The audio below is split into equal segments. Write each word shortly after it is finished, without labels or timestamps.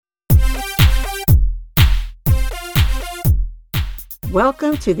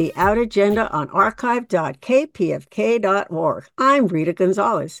Welcome to the Out Agenda on archive.kpfk.org. I'm Rita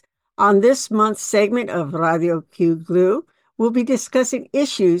Gonzalez. On this month's segment of Radio QGLLU, we'll be discussing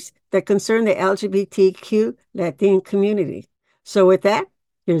issues that concern the LGBTQ Latin community. So with that,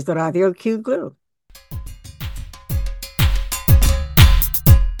 here's the Radio QGLLU.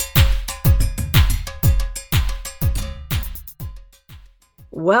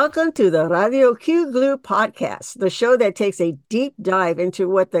 Welcome to the Radio QGLLU podcast, the show that takes a deep dive into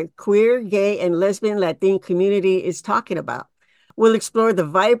what the queer, gay, and lesbian Latin community is talking about. We'll explore the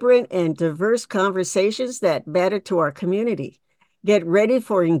vibrant and diverse conversations that matter to our community. Get ready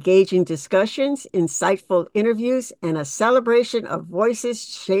for engaging discussions, insightful interviews, and a celebration of voices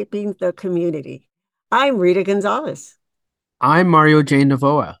shaping the community. I'm Rita Gonzalez. I'm Mario J.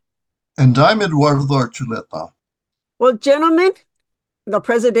 Navoa. And I'm Eduardo Archuleta. Well, gentlemen, the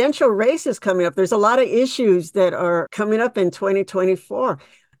presidential race is coming up. There's a lot of issues that are coming up in 2024.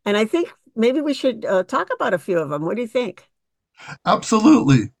 And I think maybe we should talk about a few of them. What do you think?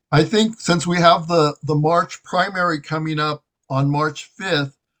 Absolutely. I think since we have the March primary coming up on March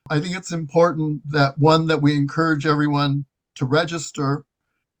 5th, I think it's important that we encourage everyone to register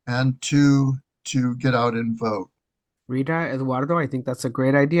and to get out and vote. Rita, Eduardo, I think that's a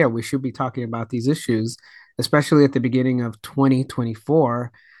great idea. We should be talking about these issues, especially at the beginning of 2024.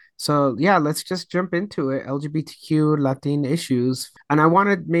 So yeah, let's just jump into it. LGBTQ Latin issues. And I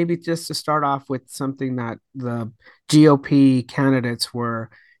wanted maybe just to start off with something that the GOP candidates were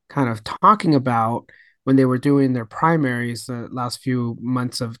kind of talking about when they were doing their primaries the last few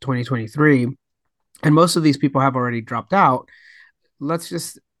months of 2023. And most of these people have already dropped out. Let's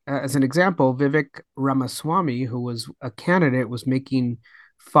just, as an example, Vivek Ramaswamy, who was a candidate, was making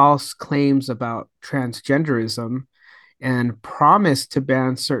false claims about transgenderism and promised to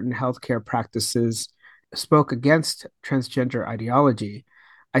ban certain healthcare practices, spoke against transgender ideology.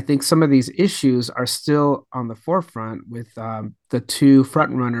 I think some of these issues are still on the forefront with the two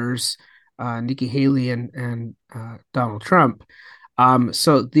frontrunners, Nikki Haley and Donald Trump.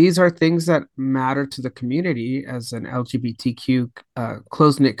 So these are things that matter to the community as an LGBTQ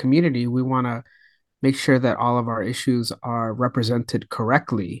close-knit community. We want to make sure that all of our issues are represented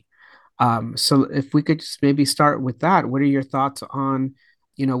correctly. So if we could just maybe start with that, what are your thoughts on,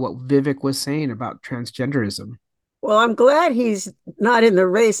 what Vivek was saying about transgenderism? Well, I'm glad he's not in the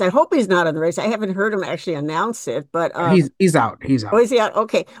race. I hope he's not in the race. I haven't heard him actually announce it, but he's out. He's out. Oh, is he out?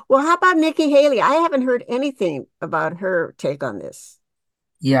 Okay. Well, how about Nikki Haley? I haven't heard anything about her take on this.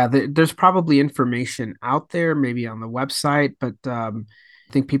 Yeah, there's probably information out there, maybe on the website, but I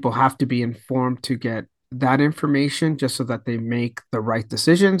think people have to be informed to get that information just so that they make the right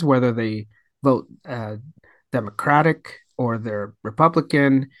decisions, whether they vote Democratic or they're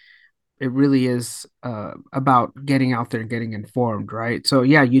Republican. It really is about getting out there and getting informed, right? So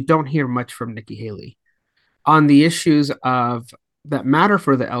yeah, you don't hear much from Nikki Haley on the issues of that matter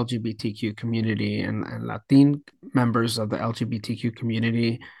for the LGBTQ community and Latin members of the LGBTQ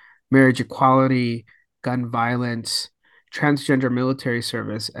community: marriage equality, gun violence, transgender military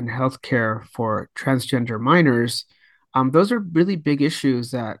service, and healthcare for transgender minors. Those are really big issues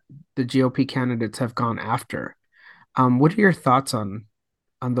that the GOP candidates have gone after. What are your thoughts on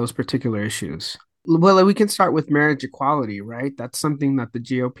those particular issues? Well, we can start with marriage equality, right? That's something that the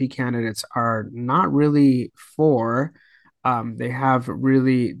GOP candidates are not really for. They have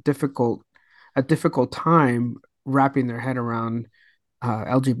really a difficult time wrapping their head around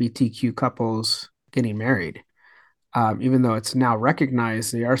LGBTQ couples getting married. Even though it's now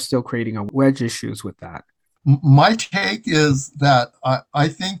recognized, they are still creating a wedge issues with that. My take is that I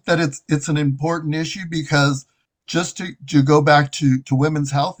think that it's an important issue because just to go back to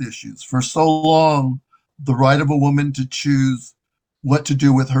women's health issues, for so long, the right of a woman to choose what to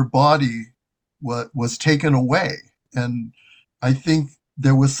do with her body was taken away. And I think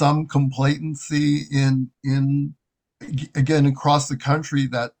there was some complacency in again across the country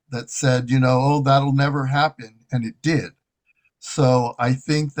that said, oh, that'll never happen. And it did. So I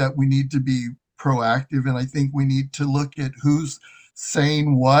think that we need to be proactive, and I think we need to look at who's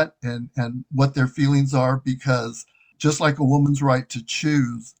saying what and what their feelings are, because just like a woman's right to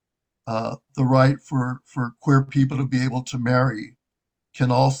choose, the right for queer people to be able to marry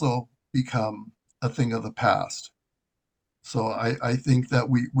can also become a thing of the past. So I think that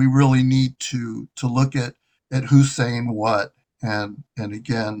we really need to look at who's saying what and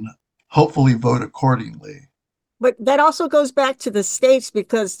again, hopefully vote accordingly. But that also goes back to the states,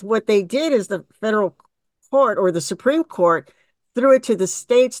 because what they did is the federal court or the Supreme Court threw it to the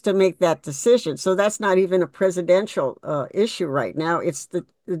states to make that decision. So that's not even a presidential issue right now. It's the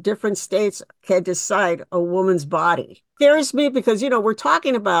different states can decide a woman's body. scares me because, we're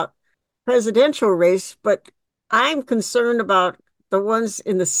talking about presidential race, but I'm concerned about the ones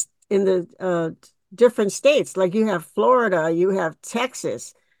in the different states. Like you have Florida, you have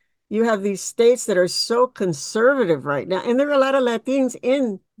Texas, you have these states that are so conservative right now, and there are a lot of Latinos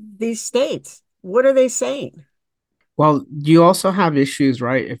in these states. What are they saying? Well, you also have issues,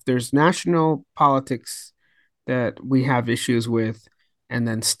 right? If there's national politics that we have issues with, and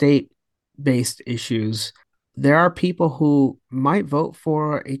then state-based issues, there are people who might vote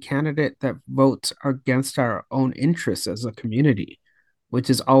for a candidate that votes against our own interests as a community, which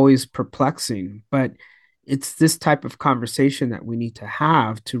is always perplexing. But it's this type of conversation that we need to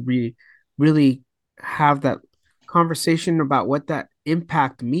have to really have that conversation about what that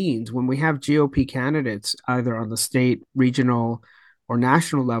impact means when we have GOP candidates either on the state, regional, or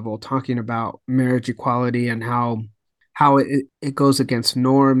national level talking about marriage equality and how it goes against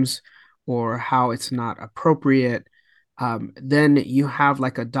norms or how it's not appropriate. Then you have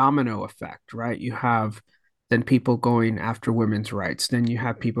like a domino effect, right? You have then people going after women's rights, then you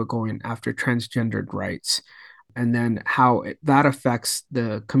have people going after transgendered rights, and then that affects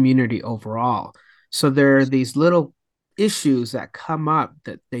the community overall. So there are these little issues that come up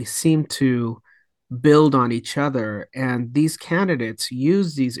that they seem to build on each other, and these candidates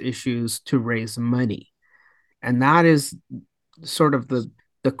use these issues to raise money. And that is sort of the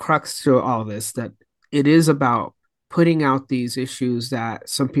crux to all this, that it is about putting out these issues that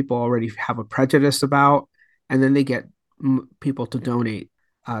some people already have a prejudice about, and then they get people to donate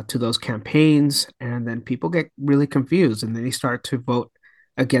to those campaigns, and then people get really confused, and then they start to vote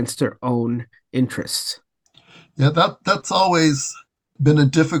against their own interests. Yeah, that's always been a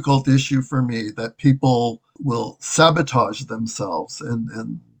difficult issue for me, that people will sabotage themselves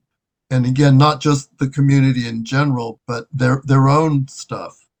and again, not just the community in general, but their own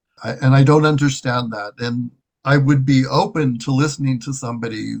stuff. And I don't understand that. And I would be open to listening to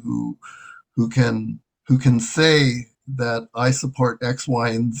somebody who can who can say that I support X, Y,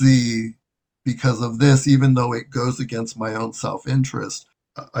 and Z because of this, even though it goes against my own self-interest.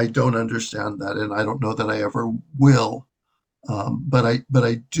 I don't understand that, and I don't know that I ever will. But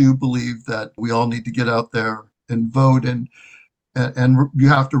I do believe that we all need to get out there and vote, and you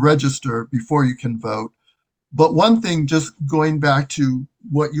have to register before you can vote. But one thing, just going back to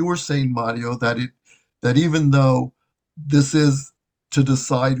what you were saying, Mario, that even though this is to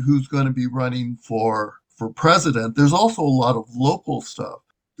decide who's going to be running for president, there's also a lot of local stuff.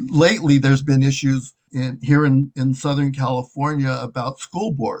 Lately, there's been issues here in Southern California about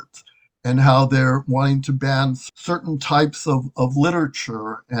school boards and how they're wanting to ban certain types of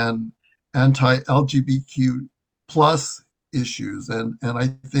literature and anti-LGBTQ plus issues. And I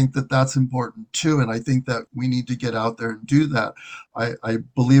think that that's important too. And I think that we need to get out there and do that. I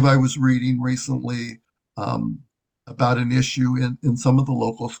believe I was reading recently about an issue in some of the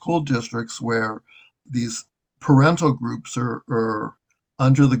local school districts where these parental groups are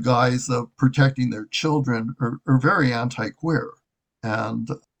under the guise of protecting their children are very anti-queer. And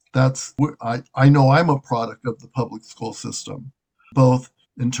I know I'm a product of the public school system, both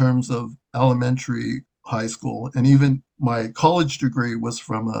in terms of elementary, high school, and even my college degree was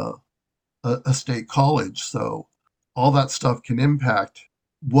from a state college. So all that stuff can impact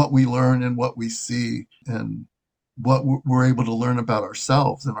what we learn and what we see and what we're able to learn about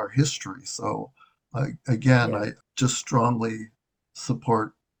ourselves and our history. So again, Yeah. I just strongly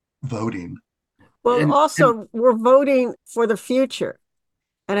support voting. Well, And also, we're voting for the future.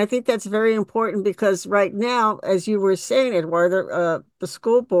 And I think that's very important because right now, as you were saying, Eduardo, the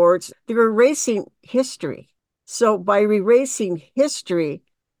school boards, they're erasing history. So by erasing history,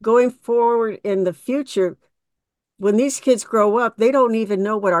 going forward in the future, when these kids grow up, they don't even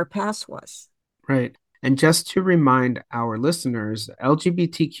know what our past was. right. And just to remind our listeners,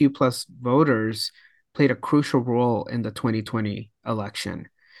 LGBTQ plus voters played a crucial role in the 2020 election.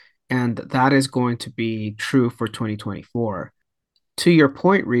 And that is going to be true for 2024. To your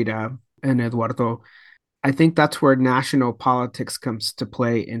point, Rita and Eduardo, I think that's where national politics comes to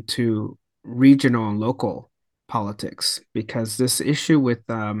play into regional and local politics, because this issue with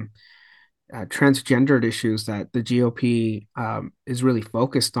transgendered issues that the GOP is really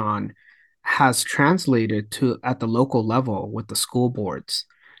focused on has translated to at the local level with the school boards.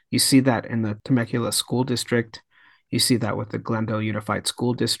 You see that in the Temecula School District. You see that with the Glendale Unified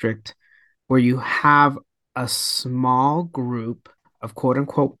School District, where you have a small group of quote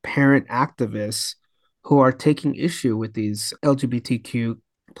unquote parent activists who are taking issue with these LGBTQ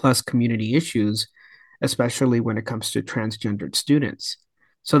plus community issues, especially when it comes to transgendered students.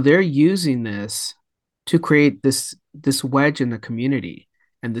 So they're using this to create this wedge in the community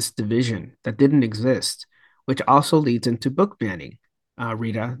and this division that didn't exist, which also leads into book banning,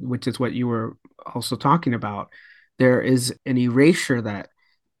 Rita, which is what you were also talking about. There is an erasure that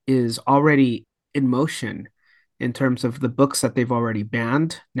is already in motion in terms of the books that they've already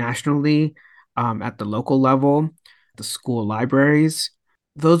banned nationally, at the local level, the school libraries.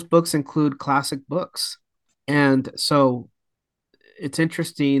 Those books include classic books. And so it's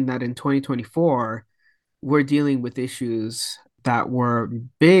interesting that in 2024, we're dealing with issues that were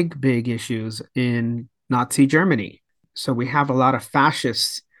big, big issues in Nazi Germany. So we have a lot of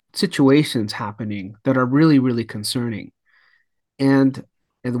fascist situations happening that are really, really concerning. And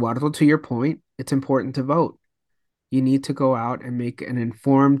Eduardo, to your point, it's important to vote. You need to go out and make an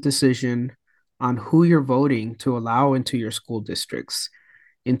informed decision on who you're voting to allow into your school districts,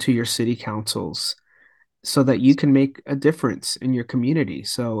 into your city councils, so that you can make a difference in your community.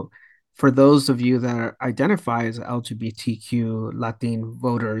 So, for those of you that identify as LGBTQ Latin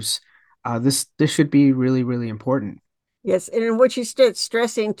voters, this should be really, really important. Yes, and in what you stood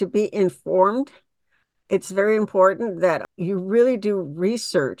stressing to be informed, it's very important that you really do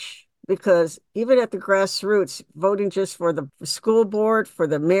research because even at the grassroots, voting just for the school board, for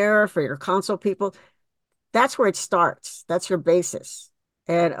the mayor, for your council people, that's where it starts. That's your basis.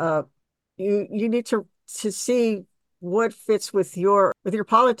 And you need to see what fits with your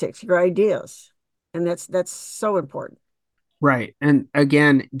politics, your ideas. And that's so important. Right. And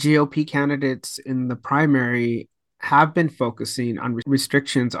again, GOP candidates in the primary have been focusing on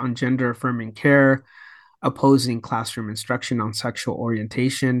restrictions on gender affirming care, opposing classroom instruction on sexual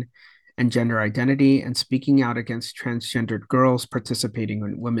orientation and gender identity, and speaking out against transgendered girls participating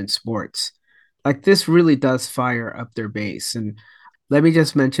in women's sports. Like this really does fire up their base. And let me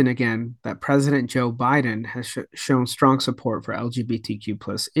just mention again that President Joe Biden has shown strong support for LGBTQ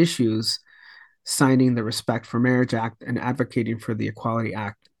plus issues, signing the Respect for Marriage Act and advocating for the Equality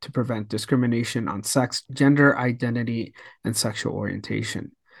Act to prevent discrimination on sex, gender identity, and sexual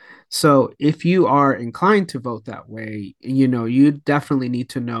orientation. So if you are inclined to vote that way, you definitely need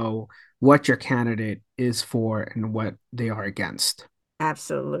to know what your candidate is for and what they are against.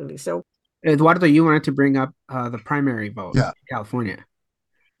 Absolutely. So, Eduardo, you wanted to bring up the primary vote Yeah. in California.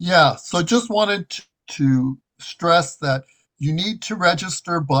 Yeah. So just wanted to stress that you need to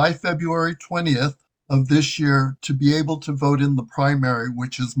register by February 20th of this year to be able to vote in the primary,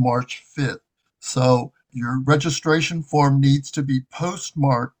 which is March 5th. So your registration form needs to be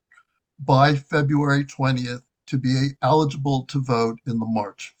postmarked by February 20th to be eligible to vote in the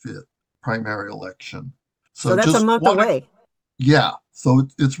March 5th primary election. so So that's a just month wanted, away. yeah. So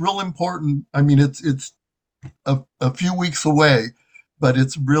it's real important. I mean, it's a few weeks away, but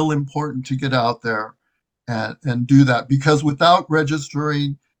it's real important to get out there and do that because without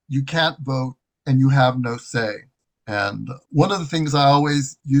registering, you can't vote and you have no say. And one of the things I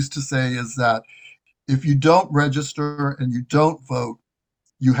always used to say is that if you don't register and you don't vote,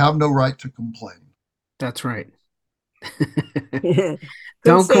 you have no right to complain. That's right. Couldn't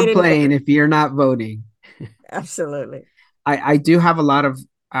Don't say it any complain better. if you're not voting. Absolutely. I do have a lot of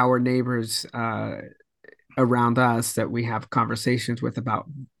our neighbors around us that we have conversations with about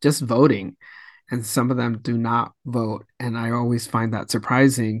just voting, and some of them do not vote, and I always find that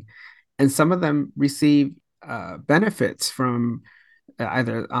surprising. And some of them receive benefits from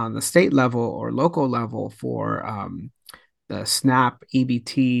either on the state level or local level for the SNAP,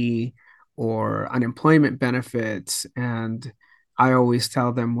 EBT, or unemployment benefits. And I always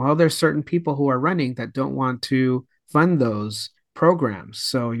tell them, well, there's certain people who are running that don't want to fund those programs.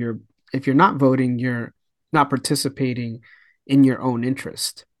 So if you're not voting, you're not participating in your own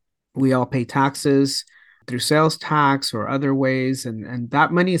interest. We all pay taxes through sales tax or other ways, and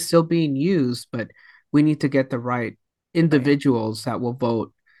that money is still being used, but we need to get the right Right. individuals that will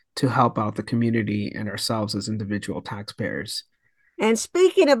vote to help out the community and ourselves as individual taxpayers. And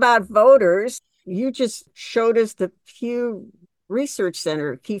speaking about voters, you just showed us the Pew Research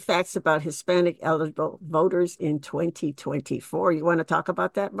Center key facts about Hispanic eligible voters in 2024. You want to talk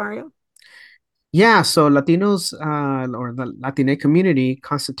about that, Mario? Yeah, so Latinos or the Latina community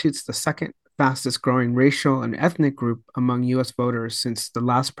constitutes the second fastest growing racial and ethnic group among US voters since the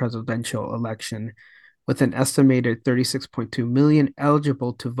last presidential election, with an estimated 36.2 million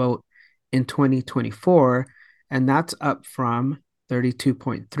eligible to vote in 2024, and that's up from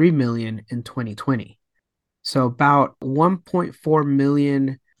 32.3 million in 2020. So about 1.4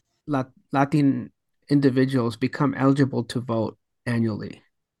 million Latin individuals become eligible to vote annually.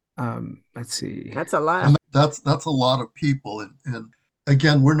 Let's see. That's a lot. And that's a lot of people. And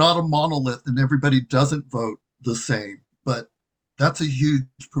again, we're not a monolith and everybody doesn't vote the same, but that's a huge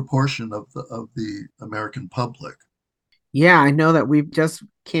proportion of the American public. Yeah, I know that we just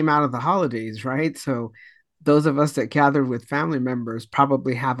came out of the holidays, right? So those of us that gathered with family members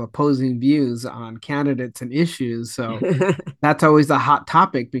probably have opposing views on candidates and issues. So that's always a hot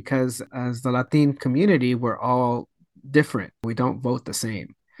topic because as the Latin community, we're all different. We don't vote the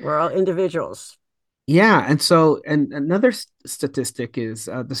same. We're all individuals. Yeah, and another statistic is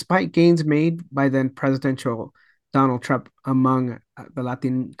despite gains made by then presidential Donald Trump among the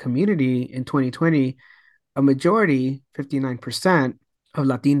Latin community in 2020, a majority, 59%, of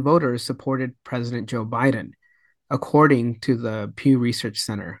Latin voters supported President Joe Biden, according to the Pew Research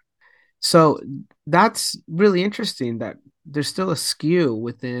Center. So that's really interesting that there's still a skew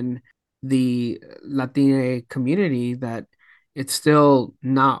within the Latina community that it's still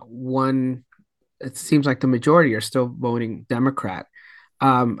not one. It seems like the majority are still voting Democrat.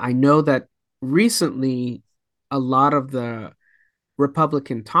 I know that recently a lot of the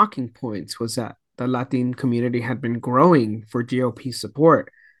Republican talking points was that the Latin community had been growing for GOP support,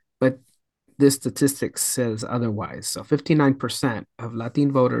 but this statistic says otherwise. So 59% of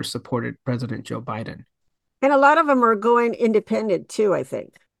Latin voters supported President Joe Biden. And a lot of them are going independent too, I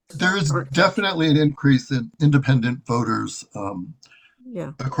think. There's definitely an increase in independent voters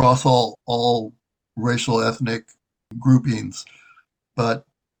yeah. across all racial, ethnic groupings. But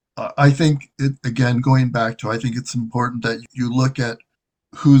I think, again, going back to, I think it's important that you look at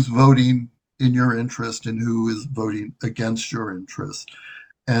who's voting in your interest and who is voting against your interest.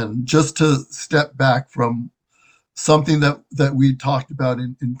 And just to step back from something that we talked about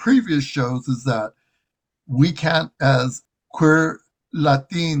in previous shows is that we can't, as queer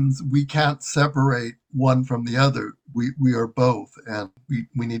Latins, we can't separate one from the other. We are both, and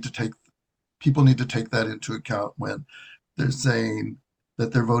we need to take, people need to take that into account when they're saying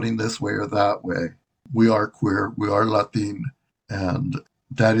that they're voting this way or that way. We are queer, we are Latin, and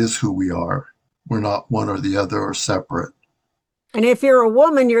that is who we are. We're not one or the other or separate. And if you're a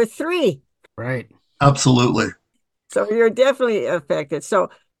woman, you're three. Right. Absolutely. So you're definitely affected. So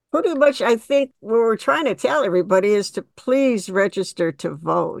pretty much, I think what we're trying to tell everybody is to please register to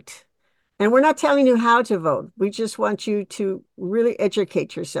vote. And we're not telling you how to vote. We just want you to really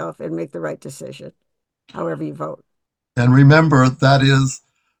educate yourself and make the right decision, however you vote. And remember, that is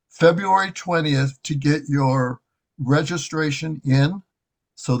February 20th to get your registration in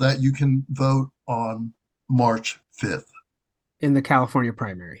so that you can vote on March 5th. In the California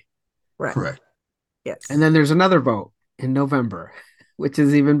primary. Right. Correct. Yes. And then there's another vote in November, which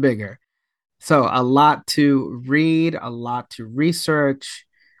is even bigger. So a lot to read, a lot to research,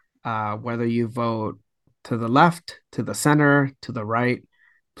 whether you vote to the left, to the center, to the right.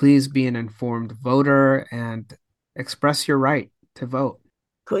 Please be an informed voter and express your right to vote.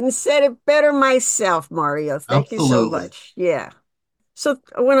 Couldn't said it better myself, Mario. Thank you so much. Yeah. So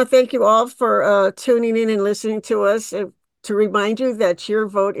I want to thank you all for tuning in and listening to us. And to remind you that your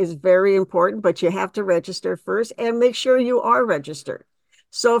vote is very important, but you have to register first and make sure you are registered.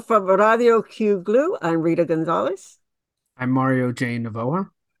 So from Radio QGLU, I'm Rita Gonzalez. I'm Mario J. Novoa.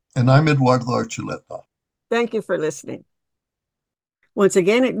 And I'm Eduardo Archuleta. Thank you for listening. Once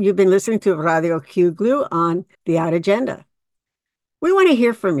again, you've been listening to Radio QGLU on The Out Agenda. We want to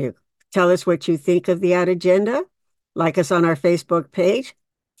hear from you. Tell us what you think of The Out Agenda. Like us on our Facebook page.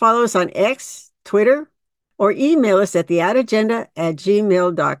 Follow us on X, Twitter, or email us at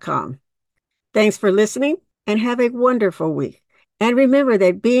theoutagenda@gmail.com. Thanks for listening and have a wonderful week. And remember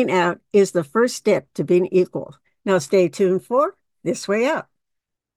that being out is the first step to being equal. Now stay tuned for This Way Out.